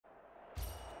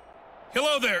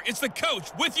Hello there, it's the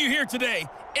coach with you here today,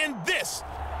 and this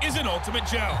is an ultimate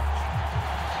challenge.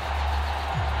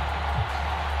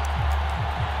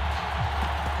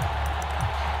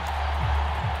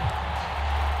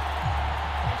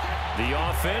 The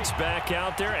offense back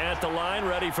out there at the line,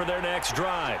 ready for their next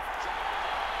drive.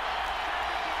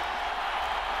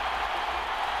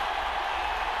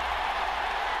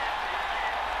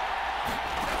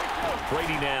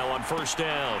 Brady now on first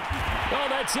down. Oh,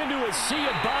 that's into a sea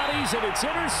of bodies, and it's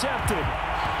intercepted.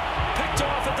 Picked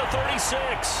off at the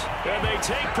 36. And they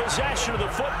take possession of the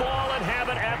football and have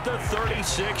it at the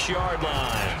 36-yard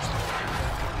line.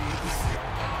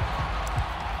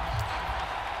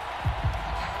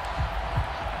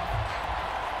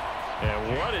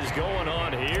 And what is going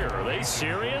on here? Are they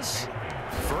serious?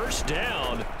 First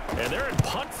down, and they're in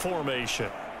punt formation.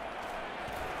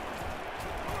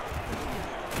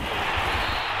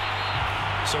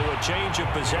 So a change of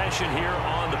possession here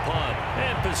on the punt.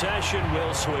 And possession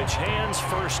will switch hands,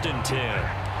 1st and 10.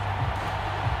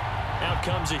 Out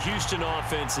comes the Houston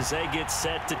offense as they get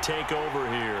set to take over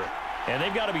here. And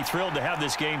they've got to be thrilled to have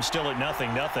this game still at 0-0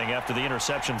 after the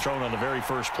interception thrown on the very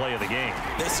first play of the game.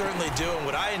 They certainly do, and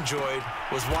what I enjoyed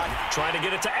was watching. Trying to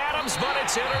get it to Adams, but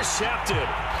it's intercepted.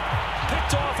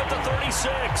 Picked off at the 36.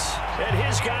 And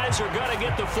his guys are going to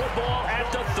get the football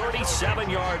at the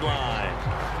 37-yard line.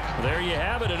 There you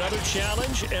have it, another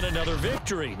challenge and another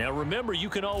victory. Now remember, you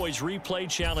can always replay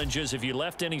challenges if you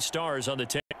left any stars on the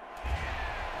table.